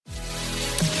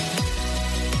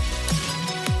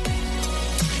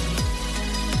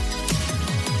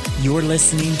You're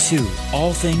listening to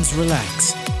All Things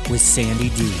Relax with Sandy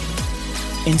D.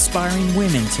 Inspiring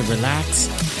women to relax,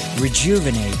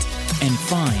 rejuvenate, and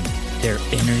find their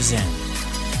inner zen.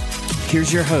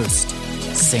 Here's your host,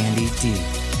 Sandy D.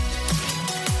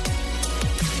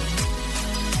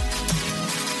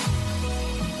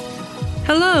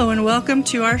 Hello and welcome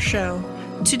to our show.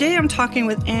 Today I'm talking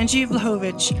with Angie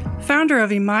Vlahovic, founder of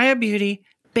Emaya Beauty,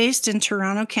 based in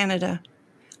Toronto, Canada.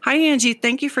 Hi Angie,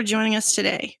 thank you for joining us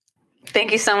today.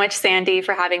 Thank you so much, Sandy,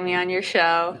 for having me on your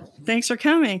show. Thanks for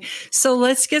coming. So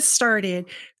let's get started.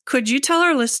 Could you tell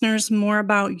our listeners more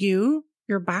about you,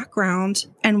 your background,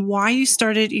 and why you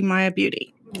started Emaya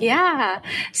Beauty? Yeah.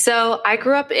 So I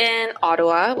grew up in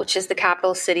Ottawa, which is the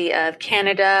capital city of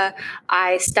Canada.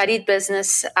 I studied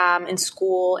business in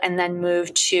school and then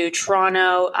moved to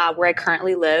Toronto, where I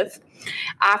currently live.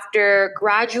 After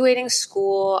graduating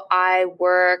school, I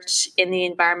worked in the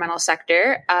environmental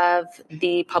sector of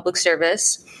the public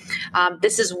service.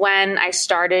 This is when I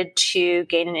started to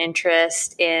gain an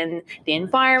interest in the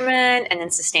environment and in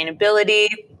sustainability.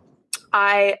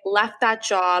 I left that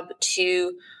job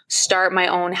to start my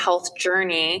own health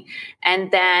journey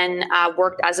and then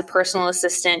worked as a personal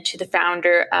assistant to the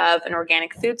founder of an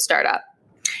organic food startup.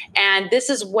 And this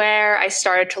is where I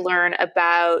started to learn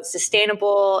about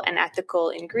sustainable and ethical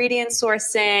ingredient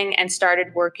sourcing and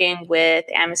started working with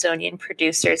Amazonian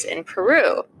producers in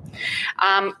Peru.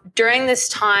 During this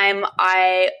time,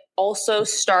 I also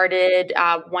started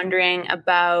wondering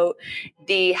about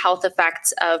the health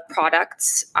effects of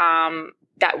products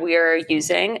that we're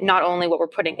using, not only what we're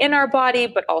putting in our body,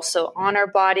 but also on our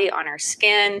body, on our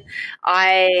skin.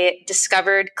 I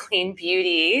discovered clean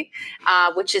beauty,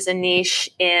 which is a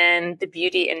niche in the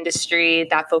beauty industry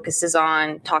that focuses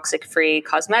on toxic-free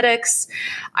cosmetics.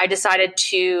 I decided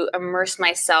to immerse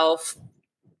myself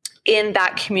in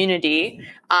that community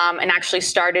and actually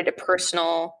started a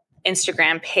personal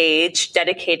Instagram page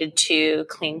dedicated to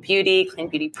clean beauty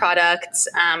products,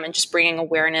 and just bringing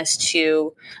awareness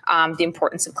to the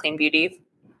importance of clean beauty.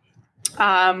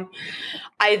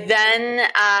 I then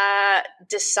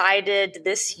decided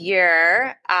this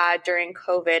year, during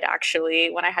COVID, actually,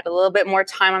 when I had a little bit more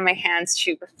time on my hands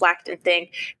to reflect and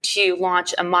think, to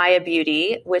launch Emaya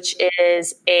Beauty, which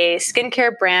is a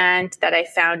skincare brand that I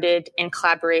founded in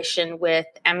collaboration with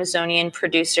Amazonian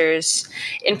producers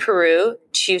in Peru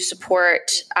to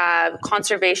support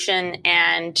conservation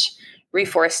and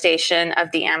reforestation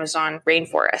of the Amazon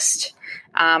rainforest.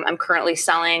 I'm currently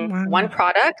selling one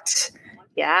product.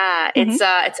 Yeah, it's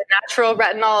a natural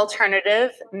retinol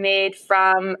alternative made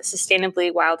from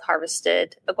sustainably wild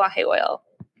harvested aguaje oil.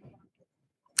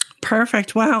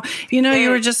 Perfect. Wow. You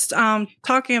were just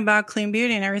talking about clean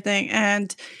beauty and everything.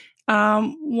 And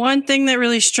one thing that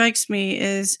really strikes me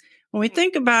is when we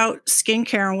think about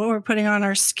skincare and what we're putting on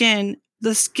our skin,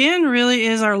 the skin really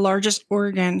is our largest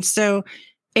organ. So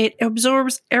it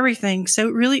absorbs everything. So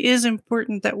it really is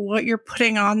important that what you're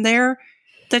putting on there,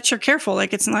 that you're careful.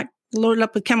 Like it's not loaded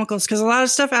up with chemicals, because a lot of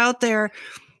stuff out there,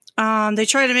 they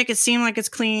try to make it seem like it's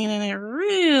clean and it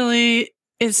really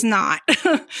is not.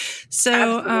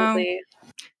 Absolutely.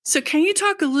 So can you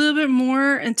talk a little bit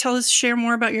more and share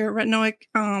more about your retinoic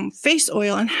face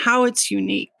oil and how it's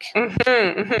unique?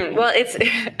 Well,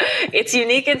 it's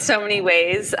unique in so many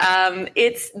ways.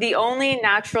 It's the only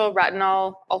natural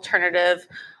retinol alternative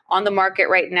on the market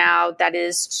right now that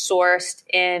is sourced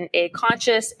in a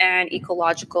conscious and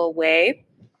ecological way.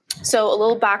 So a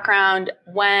little background,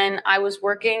 when I was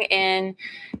working in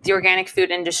the organic food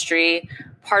industry,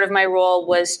 part of my role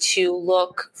was to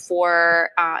look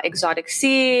for exotic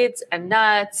seeds and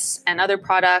nuts and other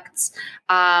products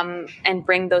and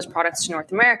bring those products to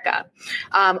North America.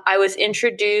 I was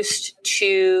introduced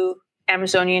to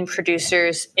Amazonian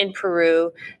producers in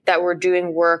Peru that were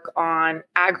doing work on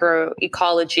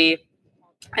agroecology.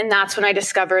 And that's when I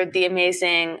discovered the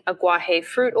amazing aguaje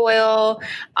fruit oil,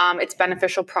 its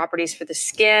beneficial properties for the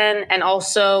skin, and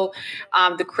also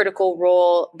the critical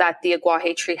role that the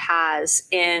aguaje tree has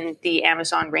in the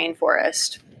Amazon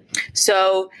rainforest.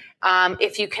 So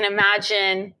if you can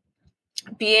imagine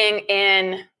being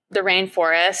in the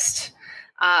rainforest,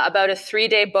 about a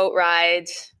 3-day boat ride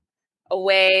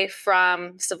away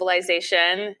from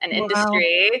civilization and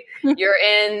industry, you're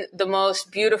in the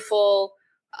most beautiful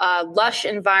lush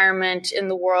environment in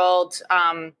the world,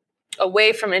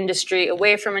 away from industry,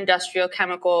 away from industrial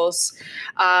chemicals.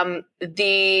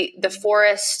 The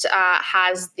forest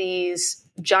has these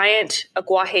giant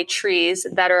aguaje trees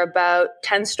that are about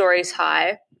 10 stories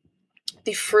high.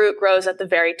 The fruit grows at the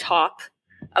very top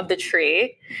of the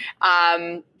tree.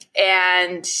 And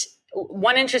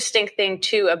one interesting thing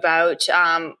too about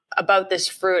about this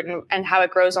fruit and how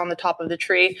it grows on the top of the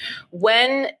tree.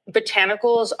 When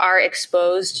botanicals are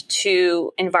exposed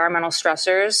to environmental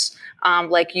stressors,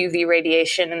 like UV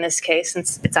radiation in this case,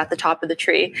 since it's at the top of the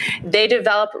tree, they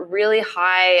develop really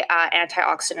high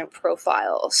antioxidant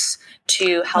profiles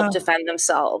to help defend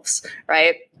themselves,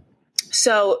 right?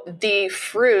 So the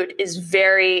fruit is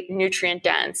very nutrient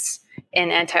dense in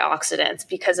antioxidants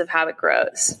because of how it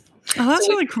grows. Oh, that's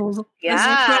really cool. Yeah. It's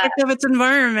a product of its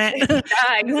environment. Yeah,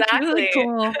 exactly. That's really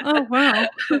cool. Oh, wow.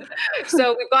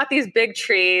 So we've got these big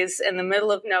trees in the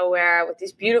middle of nowhere with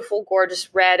these beautiful,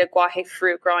 gorgeous red aguaje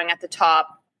fruit growing at the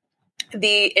top.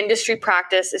 The industry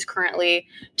practice is currently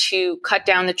to cut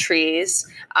down the trees,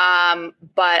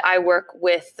 but I work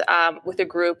with a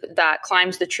group that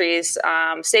climbs the trees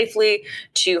safely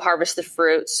to harvest the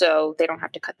fruit, so they don't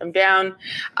have to cut them down.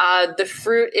 The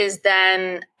fruit is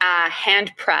then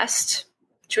hand pressed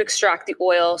to extract the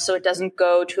oil, so it doesn't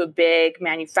go to a big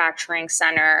manufacturing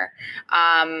center.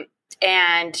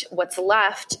 And what's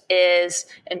left is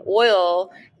an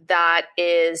oil that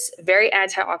is very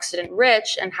antioxidant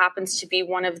rich and happens to be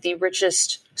one of the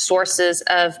richest sources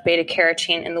of beta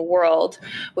carotene in the world,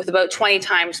 with about 20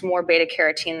 times more beta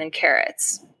carotene than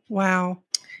carrots. Wow.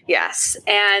 Yes.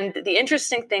 And the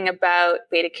interesting thing about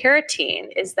beta carotene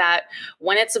is that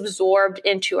when it's absorbed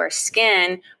into our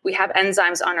skin, we have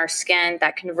enzymes on our skin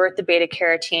that convert the beta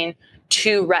carotene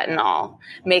to retinol,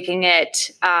 making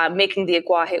the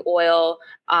aguaje oil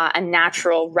a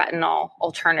natural retinol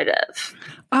alternative.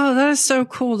 Oh, that is so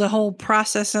cool. The whole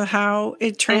process of how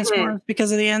it transforms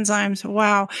because of the enzymes.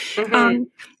 Wow.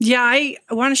 Yeah, I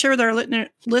want to share with our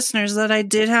listeners that I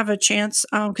did have a chance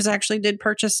because I actually did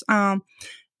purchase some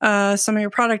of your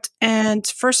product. And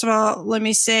first of all, let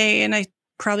me say, and I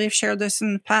probably have shared this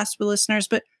in the past with listeners,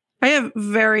 but I have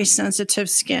very sensitive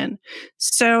skin.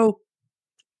 So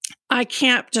I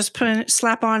can't just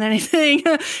slap on anything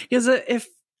because if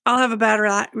I'll have a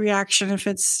bad reaction if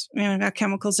it's, got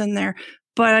chemicals in there.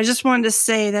 But I just wanted to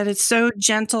say that it's so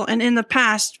gentle. And in the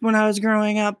past, when I was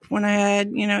growing up, when I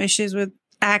had, issues with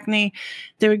acne,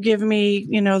 they would give me,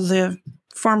 the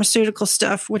pharmaceutical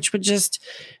stuff, which would just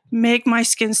make my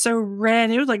skin so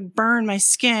red. It would like burn my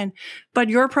skin. But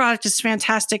your product is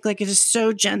fantastic. Like, it is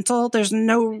so gentle. There's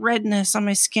no redness on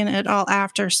my skin at all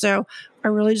after. So I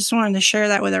really just wanted to share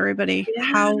that with everybody,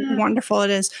 how wonderful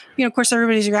it is. Of course,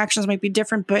 everybody's reactions might be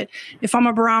different, but if I'm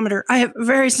a barometer, I have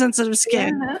very sensitive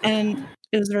skin and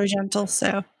it was very gentle.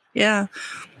 So yeah.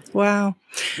 Wow.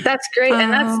 That's great.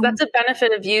 And that's a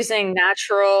benefit of using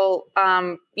natural,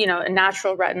 a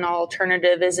natural retinol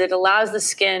alternative is it allows the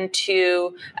skin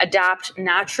to adapt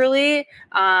naturally,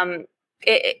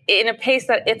 in a pace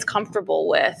that it's comfortable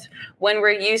with. When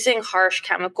we're using harsh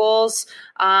chemicals,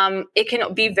 it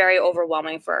can be very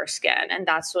overwhelming for our skin. And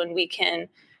that's when we can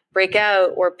break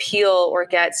out or peel or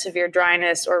get severe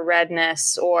dryness or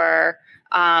redness or,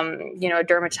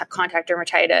 contact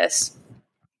dermatitis.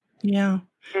 Yeah.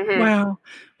 Wow.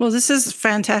 Well, this is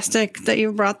fantastic that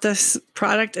you brought this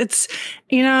product. It's,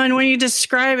 and when you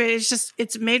describe it,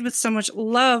 it's made with so much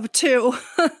love too.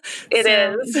 It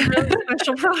is. It's a really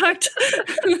special product.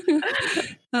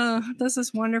 This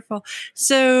is wonderful.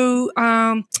 So,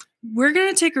 we're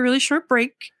going to take a really short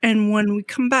break. And when we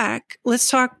come back, let's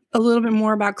talk a little bit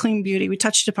more about clean beauty. We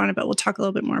touched upon it, but we'll talk a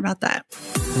little bit more about that.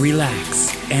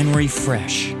 Relax and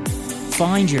refresh.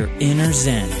 Find your inner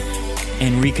zen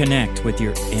and reconnect with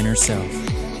your inner self.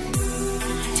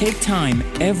 Take time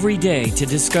every day to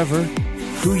discover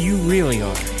who you really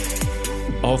are.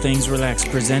 All Things Relax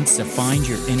presents the Find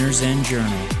Your Inner Zen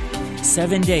Journal.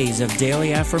 7 days of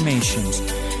daily affirmations,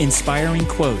 inspiring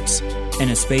quotes, and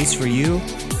a space for you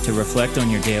to reflect on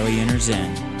your daily inner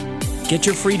zen. Get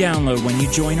your free download when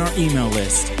you join our email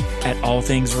list at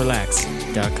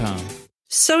allthingsrelax.com.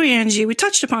 So, Angie, we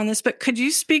touched upon this, but could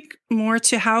you speak more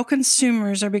to how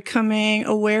consumers are becoming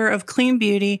aware of clean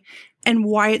beauty and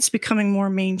why it's becoming more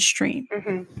mainstream?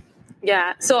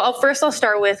 Yeah. So I'll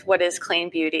start with what is clean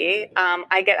beauty.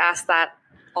 I get asked that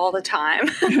all the time.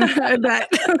 I bet.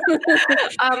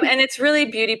 And it's really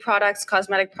beauty products,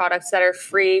 cosmetic products that are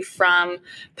free from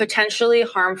potentially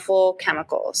harmful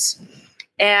chemicals.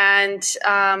 And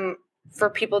for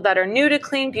people that are new to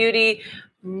clean beauty,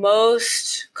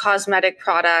 most cosmetic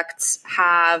products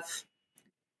have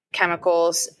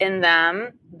chemicals in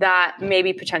them that may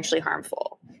be potentially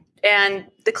harmful. And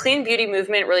the clean beauty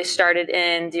movement really started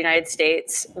in the United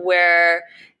States, where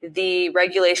the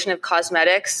regulation of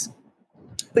cosmetics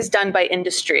was done by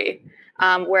industry,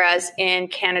 whereas in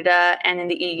Canada and in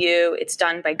the EU, it's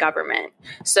done by government.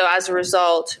 So as a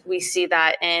result, we see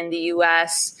that in the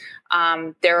US,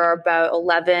 There are about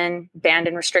 11 banned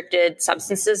and restricted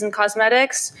substances in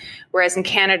cosmetics, whereas in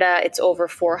Canada, it's over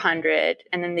 400.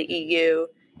 And in the EU,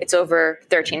 it's over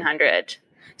 1,300.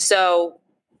 So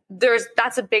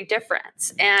that's a big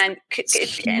difference. And it's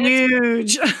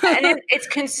huge.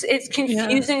 It's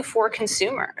confusing for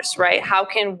consumers, right? How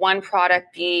can one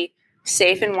product be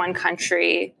safe in one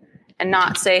country and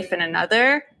not safe in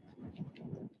another?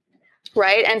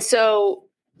 Right. And so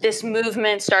this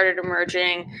movement started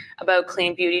emerging about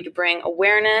clean beauty to bring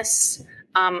awareness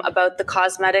about the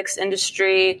cosmetics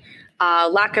industry,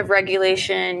 lack of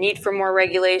regulation, need for more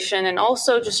regulation, and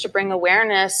also just to bring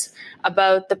awareness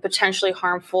about the potentially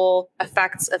harmful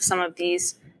effects of some of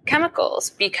these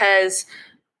chemicals, because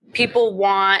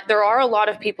there are a lot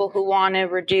of people who want to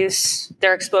reduce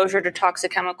their exposure to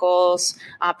toxic chemicals.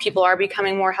 People are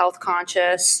becoming more health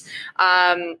conscious.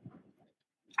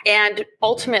 And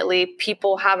ultimately,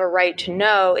 people have a right to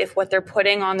know if what they're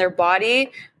putting on their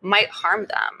body might harm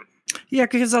them. Yeah,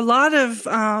 because a lot of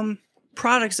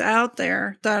products out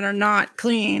there that are not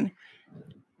clean,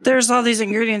 there's all these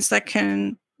ingredients that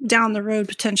can, down the road,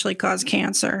 potentially cause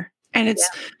cancer. And it's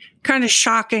kind of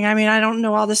shocking. I mean, I don't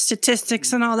know all the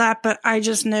statistics and all that, but I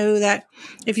just know that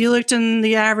if you looked in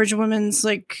the average woman's,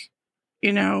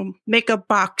 makeup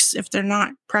box, if they're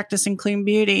not practicing clean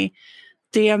beauty,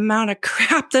 the amount of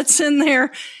crap that's in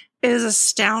there is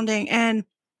astounding. And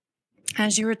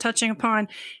as you were touching upon,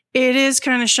 it is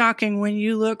kind of shocking when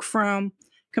you look from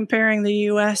comparing the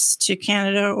US to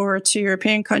Canada or to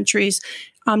European countries,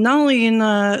 not only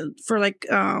for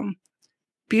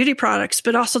beauty products,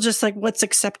 but also just like what's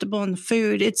acceptable in the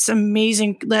food. It's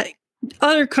amazing that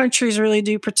other countries really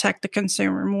do protect the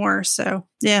consumer more. So,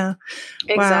 yeah.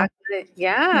 Exactly. Wow.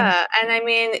 Yeah. And I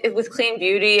mean, with clean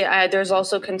beauty, there's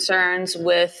also concerns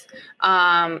with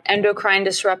endocrine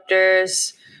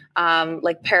disruptors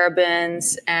like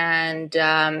parabens and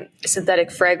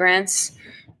synthetic fragrance,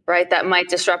 right? That might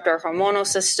disrupt our hormonal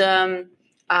system.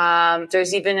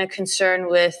 There's even a concern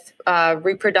with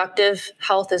reproductive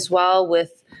health as well,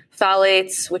 with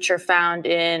phthalates, which are found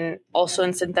also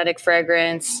in synthetic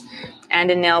fragrance and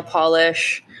in nail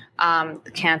polish,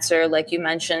 the cancer, like you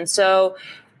mentioned. So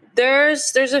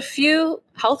there's a few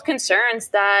health concerns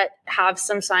that have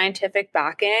some scientific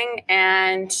backing,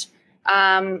 and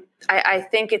I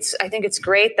think it's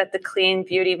great that the clean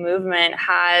beauty movement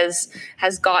has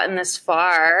gotten this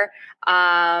far.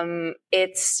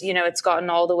 It's gotten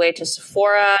all the way to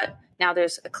Sephora. Now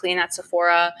there's a clean at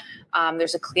Sephora.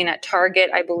 There's a clean at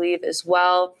Target, I believe, as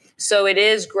well. So it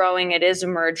is growing. It is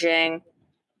emerging,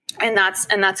 and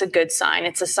that's a good sign.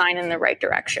 It's a sign in the right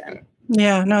direction.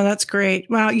 Yeah, no, that's great.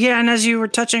 Wow. Yeah. And as you were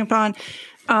touching upon,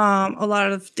 a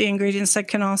lot of the ingredients that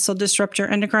can also disrupt your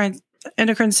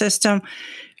endocrine system.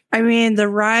 I mean, the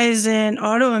rise in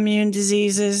autoimmune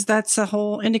diseases, that's a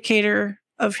whole indicator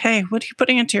of, hey, what are you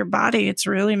putting into your body? It's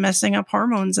really messing up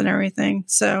hormones and everything.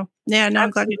 So, yeah, no,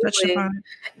 I'm glad you touched upon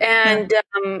it. And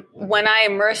when I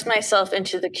immersed myself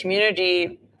into the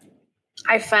community,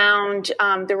 I found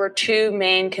there were two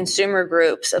main consumer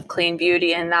groups of clean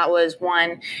beauty, and that was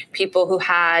one, people who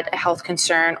had a health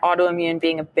concern, autoimmune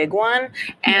being a big one,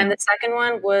 and the second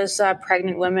one was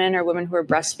pregnant women or women who are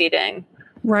breastfeeding.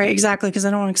 Right, exactly, because I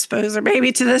don't want to expose their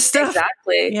baby to this stuff.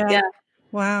 Exactly. Yeah.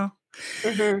 Wow.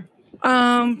 Mm-hmm.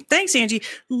 Thanks, Angie.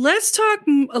 Let's talk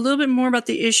a little bit more about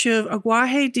the issue of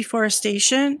aguaje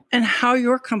deforestation and how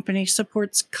your company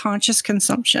supports conscious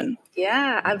consumption.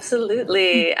 Yeah,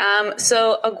 absolutely.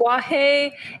 So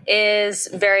aguaje is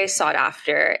very sought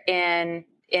after in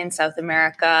South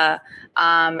America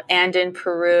and in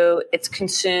Peru. It's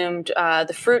consumed,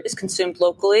 the fruit is consumed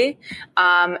locally,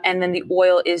 and then the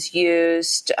oil is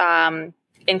used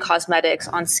in cosmetics,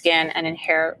 on skin, and in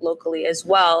hair locally as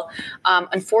well.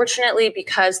 Unfortunately,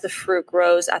 because the fruit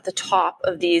grows at the top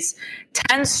of these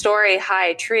 10-story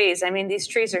high trees, I mean, these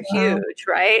trees are huge,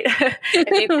 right?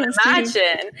 If you can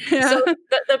imagine. Yeah. So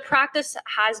the practice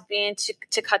has been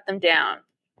to cut them down.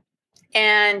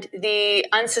 And the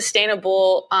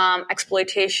unsustainable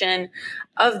exploitation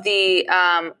of the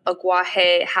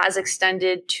aguaje has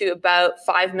extended to about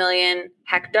 5 million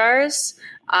hectares,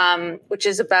 which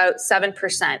is about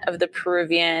 7% of the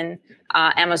Peruvian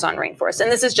Amazon rainforest.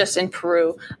 And this is just in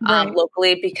Peru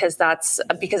locally, because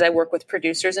I work with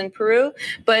producers in Peru.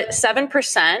 But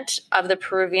 7% of the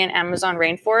Peruvian Amazon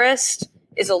rainforest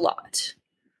is a lot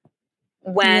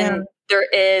when there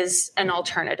is an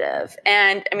alternative.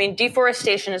 And I mean,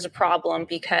 deforestation is a problem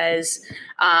because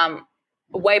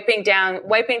wiping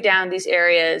down these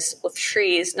areas with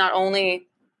trees not only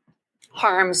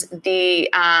harms the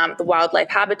wildlife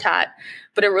habitat,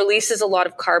 but it releases a lot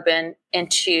of carbon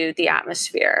into the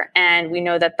atmosphere. And we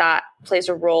know that that plays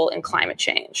a role in climate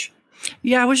change.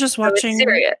 Yeah, I was just watching. So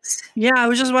it's serious. Yeah, I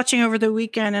was just watching over the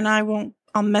weekend, and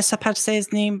I'll mess up how to say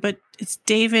his name, but it's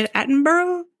David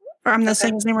Attenborough, or I'm not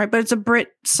saying his name right, but it's a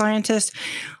Brit scientist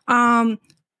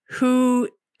who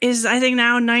is, I think,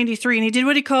 now 93, and he did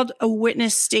what he called a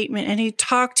witness statement, and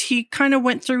he kind of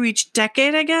went through each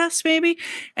decade, I guess, maybe,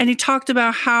 and he talked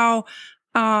about how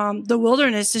the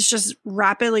wilderness is just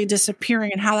rapidly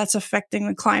disappearing and how that's affecting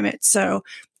the climate. So,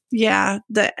 yeah,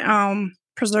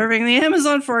 preserving the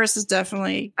Amazon forest is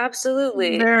definitely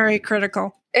absolutely very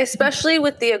critical. Especially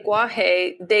with the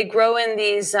aguaje, they grow in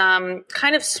these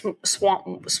kind of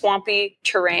swampy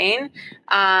terrain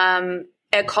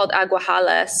called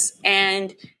aguajales.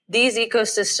 And these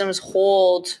ecosystems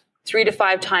hold 3 to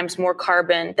 5 times more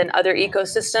carbon than other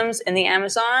ecosystems in the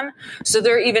Amazon. So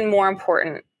they're even more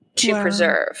important to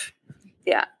preserve.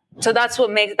 Yeah. So that's what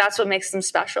makes them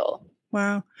special.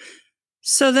 Wow.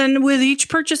 So then with each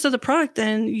purchase of the product,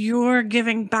 then you're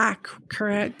giving back,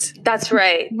 correct? That's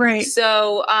right. Right.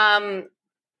 So,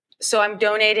 so I'm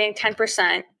donating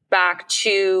 10% back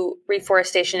to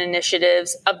reforestation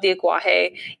initiatives of the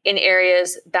aguaje in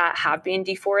areas that have been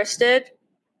deforested.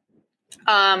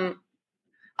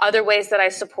 Other ways that I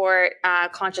support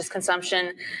conscious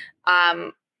consumption,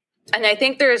 and I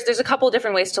think there's a couple of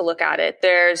different ways to look at it.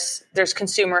 There's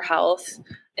consumer health,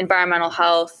 environmental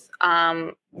health,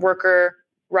 worker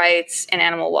rights, and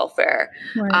animal welfare.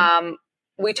 Right.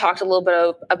 We talked a little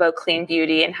bit about clean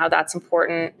beauty and how that's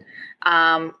important.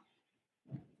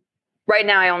 Right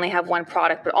now, I only have one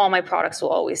product, but all my products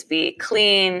will always be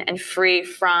clean and free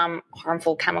from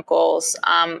harmful chemicals.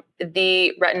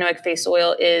 The retinoic face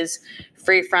oil is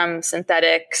free from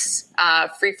synthetics,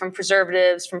 free from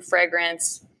preservatives, from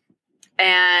fragrance.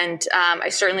 And I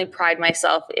certainly pride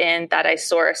myself in that I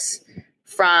source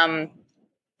from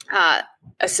a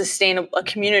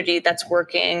community that's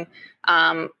working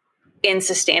in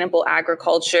sustainable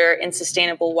agriculture, in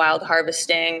sustainable wild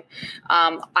harvesting.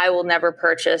 I will never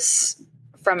purchase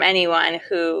from anyone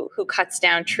who cuts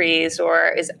down trees or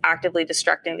is actively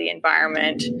destructing the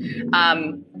environment.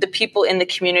 The people in the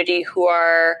community who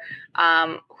are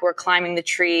climbing the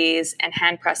trees and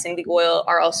hand pressing the oil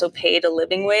are also paid a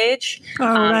living wage.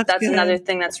 That's another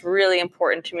thing that's really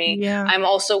important to me. Yeah. I'm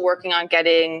also working on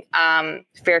getting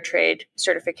fair trade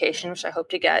certification, which I hope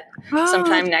to get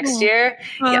sometime next year.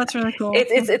 Oh, yeah. That's really cool.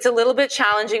 It's a little bit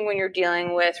challenging when you're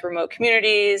dealing with remote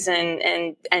communities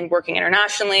and working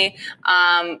internationally,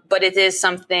 but it is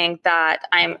something that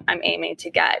I'm aiming to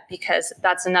get, because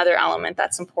that's another element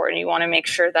that's important. You want to make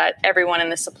sure that everyone in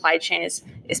the supply chain is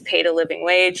paid a living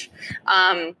wage.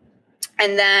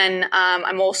 And then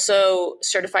I'm also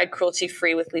certified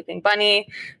cruelty-free with Leaping Bunny.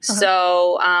 Uh-huh.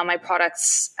 So my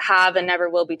products have and never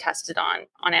will be tested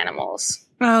on animals.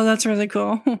 Oh, that's really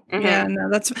cool. Mm-hmm. Yeah,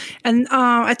 no,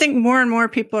 I think more and more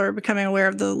people are becoming aware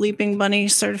of the Leaping Bunny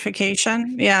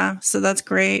certification. Yeah, so that's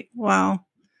great. Wow.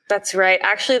 That's right.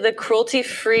 Actually, the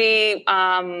cruelty-free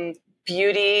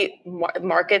beauty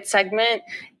market segment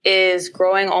is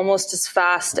growing almost as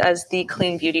fast as the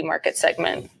clean beauty market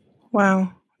segment.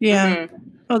 Wow. Yeah. Mm-hmm.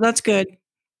 Oh, that's good.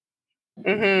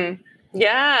 Mm-hmm.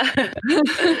 Yeah.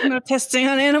 No testing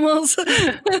on animals. So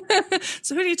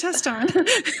who do you test on?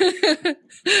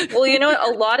 Well, you know what?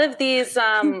 A lot of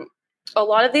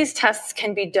these tests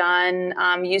can be done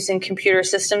using computer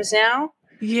systems now.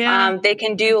 Yeah. They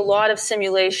can do a lot of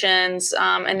simulations,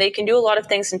 and they can do a lot of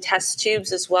things in test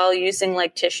tubes as well, using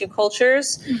like tissue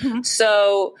cultures. Mm-hmm.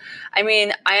 So, I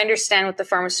mean, I understand with the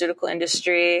pharmaceutical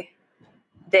industry,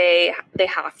 they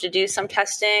have to do some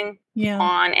testing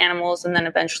on animals and then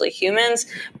eventually humans.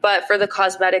 But for the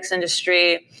cosmetics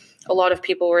industry, a lot of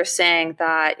people were saying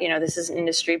that, this is an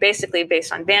industry basically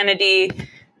based on vanity,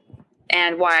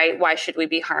 and why should we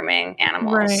be harming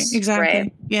animals? Right. Exactly.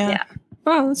 Right? Yeah.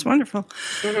 Oh, that's wonderful.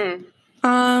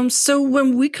 Mm-hmm. So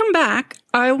when we come back,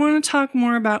 I want to talk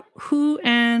more about who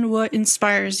and what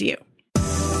inspires you.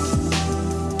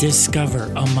 Discover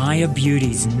Amaya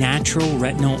Beauty's natural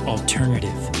retinol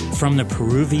alternative from the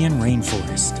Peruvian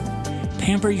rainforest.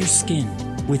 Pamper your skin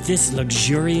with this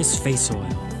luxurious face oil,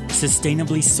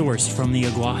 sustainably sourced from the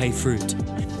aguaje fruit.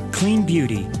 Clean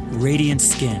beauty, radiant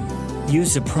skin.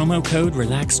 Use the promo code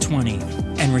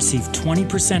RELAX20 and receive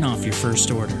 20% off your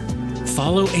first order.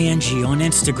 Follow Angie on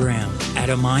Instagram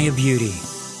 @Amaya Beauty.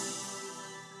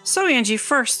 So, Angie,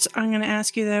 first, I'm going to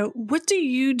ask you, though, what do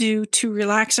you do to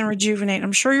relax and rejuvenate?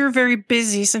 I'm sure you're very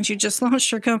busy since you just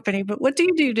launched your company, but what do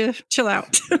you do to chill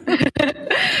out?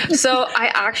 So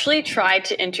I actually try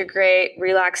to integrate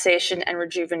relaxation and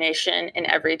rejuvenation in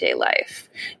everyday life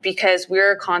because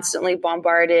we're constantly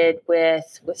bombarded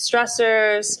with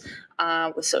stressors,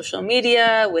 with social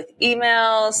media, with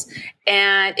emails,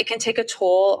 and it can take a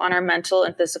toll on our mental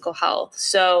and physical health.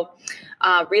 So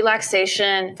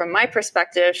relaxation, from my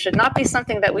perspective, should not be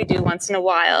something that we do once in a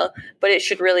while, but it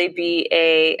should really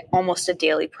be almost a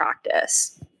daily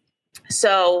practice.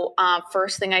 So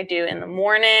first thing I do in the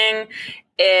morning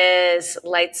is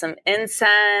light some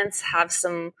incense, have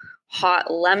some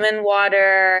hot lemon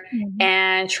water,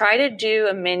 and try to do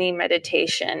a mini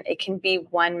meditation. It can be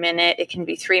 1 minute, it can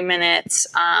be 3 minutes,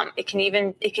 it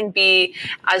can be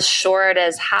as short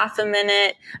as half a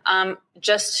minute,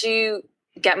 just to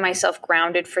get myself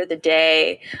grounded for the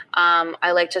day.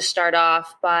 I like to start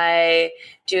off by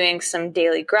doing some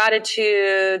daily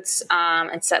gratitudes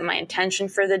and set my intention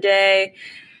for the day.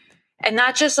 And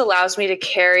that just allows me to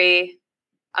carry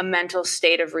a mental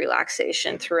state of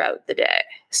relaxation throughout the day.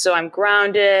 So I'm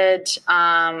grounded.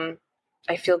 I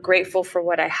feel grateful for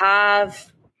what I have.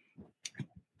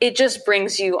 It just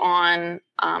brings you on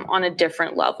a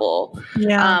different level.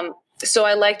 Yeah. So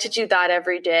I like to do that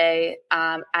every day.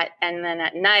 And then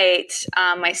at night,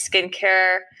 my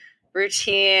skincare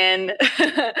routine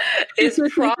is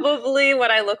probably what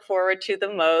I look forward to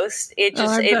the most. It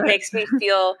makes me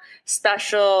feel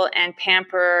special and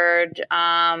pampered.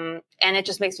 And it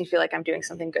just makes me feel like I'm doing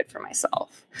something good for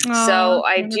myself. So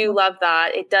I do love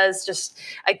that. It does just,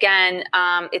 again,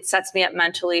 it sets me up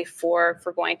mentally for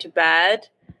going to bed.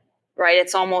 Right.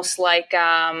 It's almost like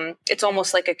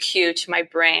a cue to my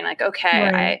brain. Like,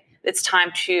 okay, right. It's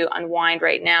time to unwind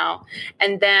right now.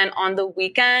 And then on the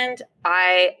weekend,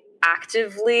 I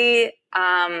actively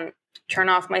turn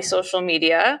off my social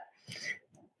media.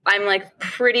 I'm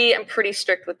pretty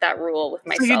strict with that rule with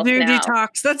myself. So you do now.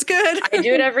 Detox. That's good. I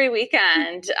do it every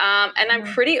weekend. And I'm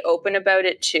pretty open about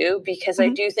it too, because I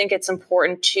do think it's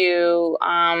important to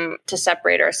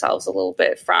separate ourselves a little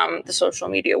bit from the social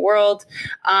media world.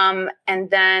 And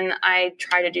then I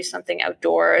try to do something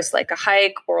outdoors, like a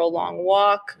hike or a long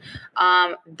walk.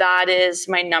 That is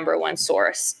my number one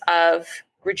source of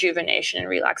rejuvenation and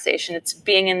relaxation. It's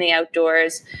being in the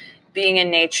outdoors, being in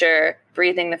nature,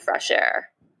 breathing the fresh air.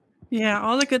 Yeah,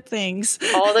 all the good things.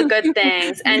 All the good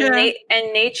things. And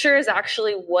and nature is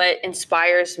actually what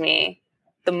inspires me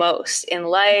the most in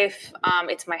life.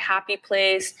 It's my happy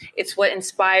place. It's what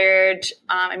inspired,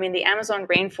 the Amazon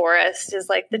rainforest is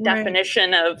like the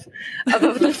definition of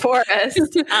the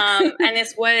forest. And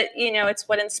it's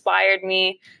what inspired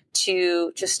me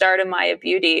to start Amaya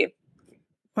Beauty.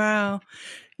 Wow.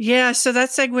 Yeah. So that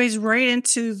segues right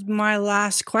into my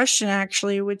last question,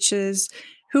 actually, which is,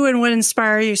 who and what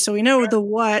inspire you? So we know the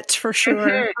what for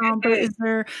sure, but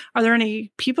are there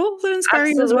any people that inspire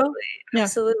you as well? Yeah.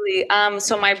 Absolutely.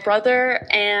 So my brother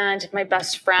and my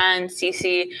best friend,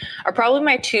 Cece, are probably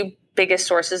my two biggest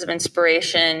sources of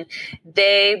inspiration.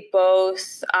 They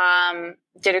both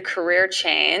did a career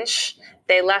change.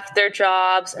 They left their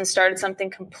jobs and started something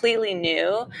completely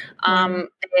new.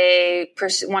 They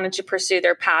wanted to pursue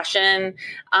their passion.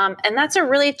 And that's a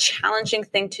really challenging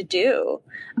thing to do,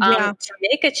 to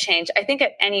make a change, I think,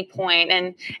 at any point.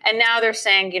 And now they're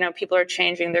saying, people are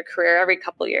changing their career every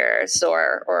couple years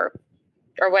or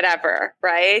whatever,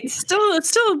 right? It's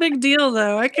still a big deal,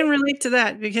 though. I can relate to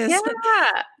that because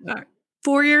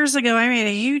 4 years ago, I made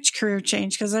a huge career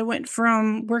change because I went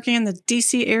from working in the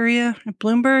DC area at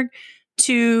Bloomberg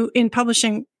in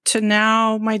publishing to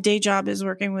now my day job is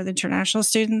working with international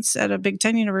students at a Big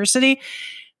Ten university.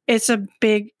 It's a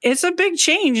big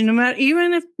change. No matter,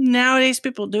 even if nowadays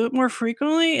people do it more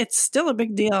frequently, it's still a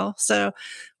big deal. So,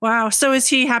 wow. So is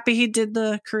he happy he did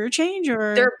the career change,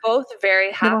 or? They're both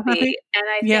very happy. And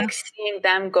I think seeing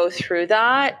them go through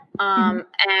that,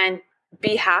 and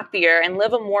be happier and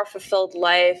live a more fulfilled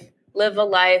life, live a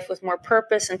life with more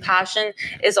purpose and passion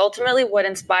is ultimately what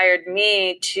inspired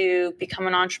me to become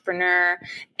an entrepreneur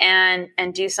and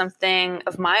do something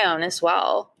of my own as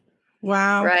well.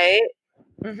 Wow. Right?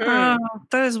 Oh,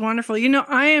 that is wonderful.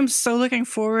 I am so looking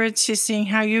forward to seeing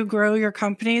how you grow your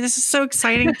company. This is so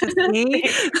exciting to see.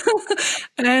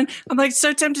 And I'm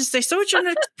so tempted to say, so what's your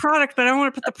next product? But I don't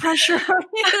want to put the pressure on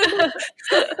you.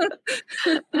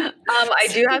 I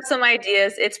do have some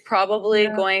ideas. It's probably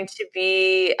going to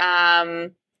be,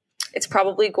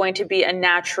 a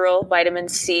natural vitamin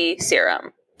C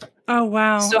serum. Oh,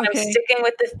 wow. So I'm sticking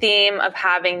with the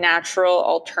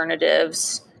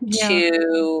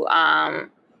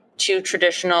to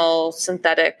traditional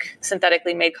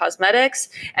synthetically made cosmetics.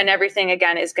 And everything,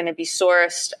 again, is going to be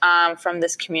sourced from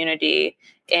this community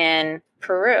in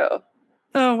Peru.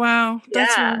 Oh, wow.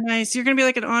 That's really nice. You're going to be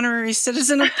like an honorary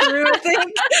citizen of Peru, I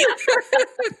think.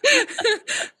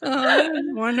 Oh,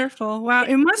 wonderful. Wow.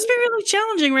 It must be really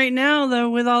challenging right now, though,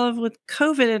 with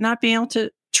COVID and not being able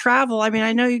to travel. I mean,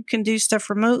 I know you can do stuff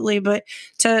remotely, but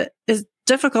is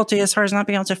difficulty as far as not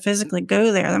being able to physically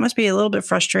go there. That must be a little bit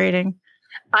frustrating.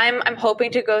 I'm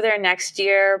hoping to go there next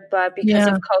year, but because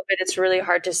of COVID, it's really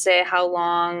hard to say how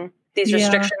long these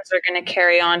restrictions are going to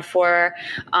carry on for.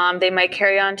 They might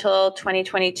carry on till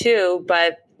 2022,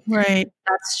 but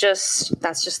that's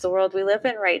just the world we live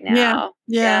in right now.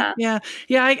 Yeah.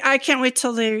 I can't wait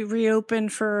till they reopen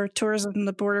for tourism on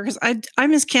the border because I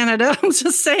miss Canada. I'm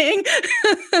just saying.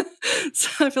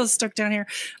 So I feel stuck down here.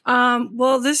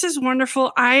 Well, this is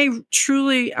wonderful. I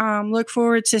truly look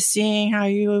forward to seeing how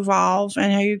you evolve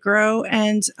and how you grow.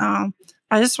 And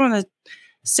I just want to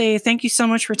say thank you so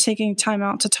much for taking time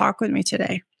out to talk with me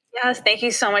today. Yes, thank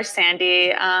you so much, Sandy.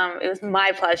 It was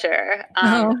my pleasure.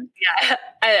 I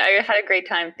had a great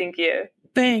time. Thank you.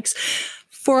 Thanks.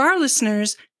 For our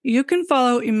listeners, you can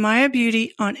follow Imaya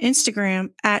Beauty on Instagram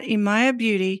at Imaya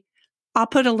Beauty. I'll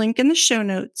put a link in the show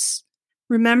notes.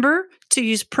 Remember to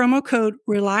use promo code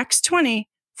RELAX20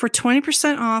 for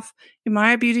 20% off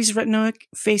Imaya Beauty's Retinoic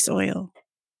Face Oil.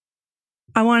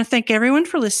 I want to thank everyone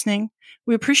for listening.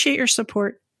 We appreciate your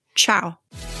support. Ciao.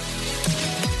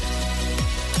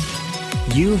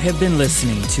 You have been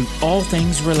listening to All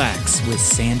Things Relax with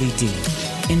Sandy D,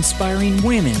 inspiring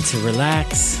women to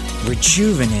relax,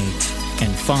 rejuvenate,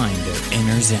 and find their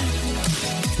inner zen.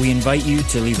 We invite you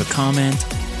to leave a comment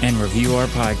and review our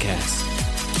podcast.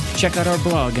 Check out our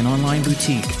blog and online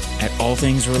boutique at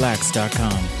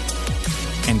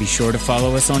allthingsrelax.com. And be sure to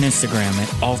follow us on Instagram at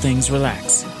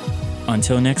allthingsrelax.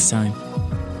 Until next time.